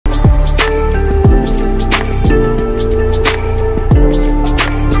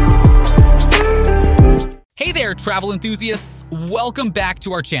Travel enthusiasts, welcome back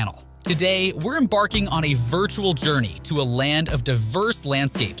to our channel. Today, we're embarking on a virtual journey to a land of diverse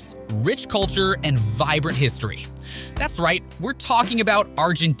landscapes, rich culture, and vibrant history. That's right, we're talking about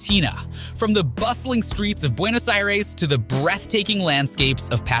Argentina. From the bustling streets of Buenos Aires to the breathtaking landscapes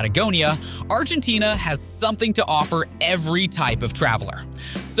of Patagonia, Argentina has something to offer every type of traveler.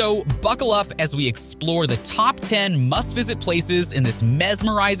 So buckle up as we explore the top 10 must-visit places in this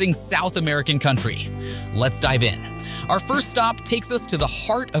mesmerizing South American country. Let's dive in. Our first stop takes us to the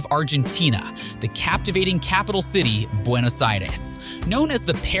heart of Argentina, the captivating capital city, Buenos Aires. Known as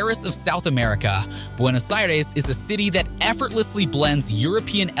the Paris of South America, Buenos Aires is a city that effortlessly blends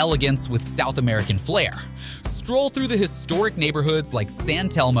European elegance with South American flair. Stroll through the historic neighborhoods like San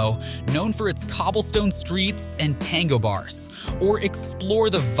Telmo, known for its cobblestone streets and tango bars, or explore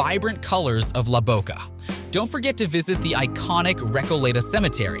the vibrant colors of La Boca. Don't forget to visit the iconic Recoleta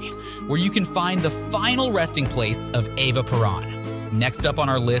cemetery, where you can find the final resting place of 𝐕𝐢𝐝. Next up on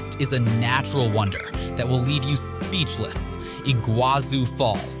our list is a natural wonder that will leave you speechless, Iguazu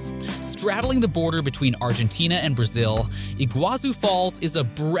Falls. Straddling the border between Argentina and Brazil, Iguazu Falls is a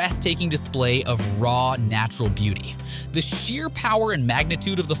breathtaking display of raw natural beauty. The sheer power and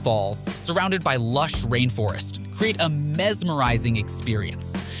magnitude of the falls, surrounded by lush rainforest, create a mesmerizing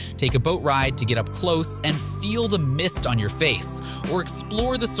experience. Take a boat ride to get up close and feel the mist on your face, or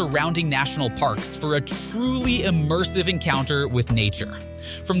explore the surrounding national parks for a truly immersive encounter with nature.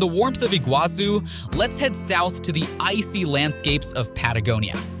 From the warmth of Iguazu, let's head south to the icy landscapes of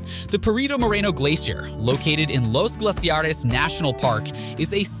Patagonia. The Perito Moreno Glacier, located in Los Glaciares National Park,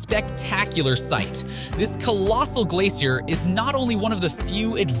 is a spectacular sight. This colossal glacier is not only one of the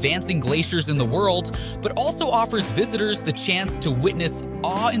few advancing glaciers in the world, but also offers visitors the chance to witness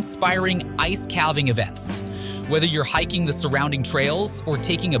awe-inspiring ice calving events. Whether you're hiking the surrounding trails or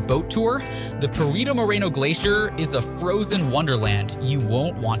taking a boat tour, the Perito Moreno Glacier is a frozen wonderland you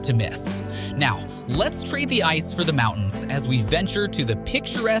won't want to miss. Now, let's trade the ice for the mountains as we venture to the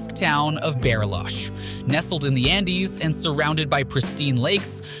picturesque town of Bariloche. Nestled in the Andes and surrounded by pristine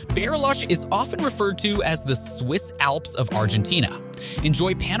lakes, Bariloche is often referred to as the Swiss Alps of Argentina.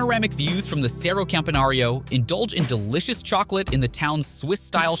 Enjoy panoramic views from the Cerro Campanario, indulge in delicious chocolate in the town's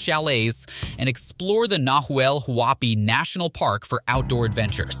Swiss-style chalets, and explore the 𝐷𝐴𝐻𝐻𝐻𝐵 National Park for outdoor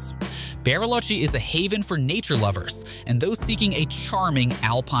adventures. Bariloche is a haven for nature lovers and those seeking a charming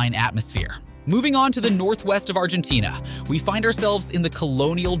alpine atmosphere. Moving on to the northwest of Argentina, we find ourselves in the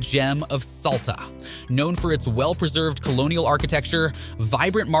colonial gem of Salta. Known for its well-preserved colonial architecture,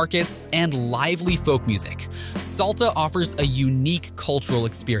 vibrant markets, and lively folk music, Salta offers a unique cultural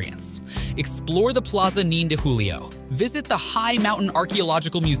experience. Explore the Plaza Niño de Julio, visit the High Mountain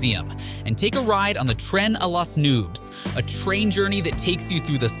Archaeological Museum, and take a ride on the Tren a las Nubes, a train journey that takes you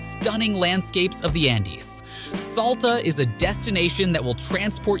through the stunning landscapes of the Andes. Salta is a destination that will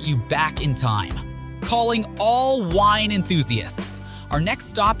transport you back in time. Calling all wine enthusiasts, our next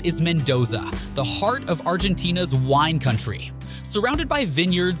stop is Mendoza, the heart of Argentina's wine country. Surrounded by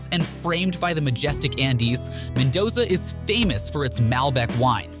vineyards and framed by the majestic Andes, Mendoza is famous for its Malbec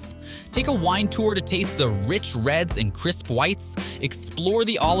wines. Take a wine tour to taste the rich reds and crisp whites, explore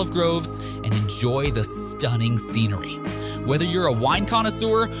the olive groves, and enjoy the stunning scenery. Whether you're a wine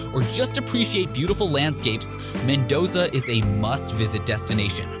connoisseur or just appreciate beautiful landscapes, Mendoza is a must-visit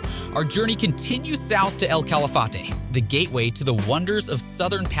destination. Our journey continues south to El Calafate, the gateway to the wonders of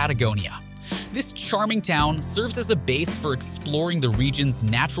southern Patagonia. This charming town serves as a base for exploring the region's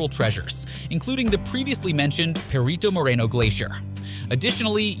natural treasures, including the previously mentioned Perito Moreno Glacier.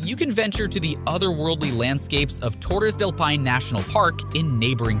 Additionally, you can venture to the otherworldly landscapes of Torres del Paine National Park in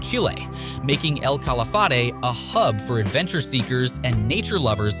neighboring Chile, making El Calafate a hub for adventure seekers and nature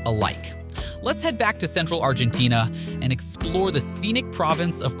lovers alike. Let's head back to central Argentina and explore the scenic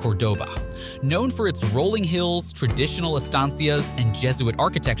province of Cordoba. Known for its rolling hills, traditional estancias, and Jesuit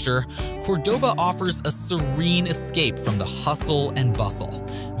architecture, Cordoba offers a serene escape from the hustle and bustle.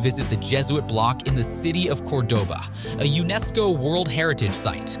 Visit the Jesuit block in the city of Cordoba, a UNESCO World Heritage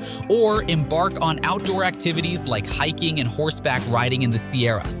Site, or embark on outdoor activities like hiking and horseback riding in the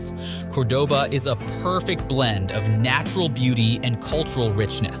Sierras. Cordoba is a perfect blend of natural beauty and cultural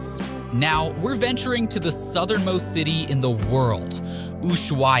richness. Now, we're venturing to the southernmost city in the world,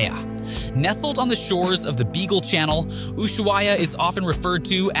 Ushuaia. Nestled on the shores of the Beagle Channel, Ushuaia is often referred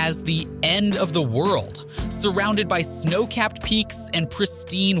to as the end of the world. Surrounded by snow-capped peaks and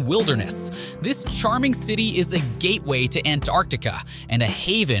pristine wilderness, this charming city is a gateway to Antarctica and a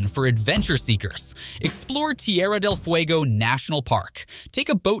haven for adventure seekers. Explore Tierra del Fuego National Park, take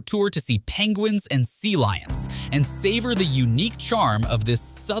a boat tour to see penguins and sea lions, and savor the unique charm of this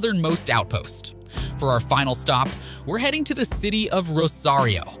southernmost outpost. For our final stop, we're heading to the city of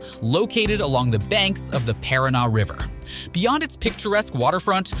Rosario, located along the banks of the Paraná River. Beyond its picturesque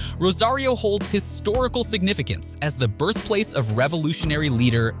waterfront, Rosario holds historical significance as the birthplace of revolutionary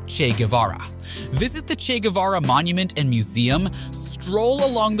leader Che Guevara. Visit the Che Guevara Monument and Museum, stroll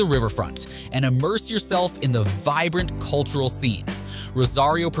along the riverfront, and immerse yourself in the vibrant cultural scene.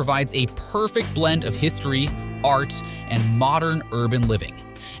 Rosario provides a perfect blend of history, art, and modern urban living.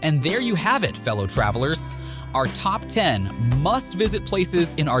 And there you have it, fellow travelers, our top 10 must-visit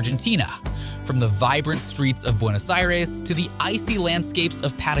places in Argentina. From the vibrant streets of Buenos Aires to the icy landscapes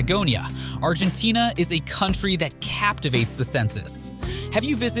of Patagonia, Argentina is a country that captivates the senses. Have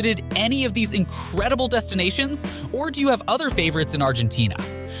you visited any of these incredible destinations, or do you have other favorites in Argentina?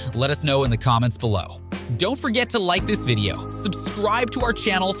 Let us know in the comments below. Don't forget to like this video, subscribe to our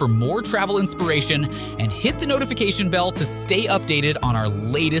channel for more travel inspiration, and hit the notification bell to stay updated on our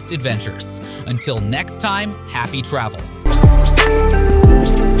latest adventures. Until next time, happy travels.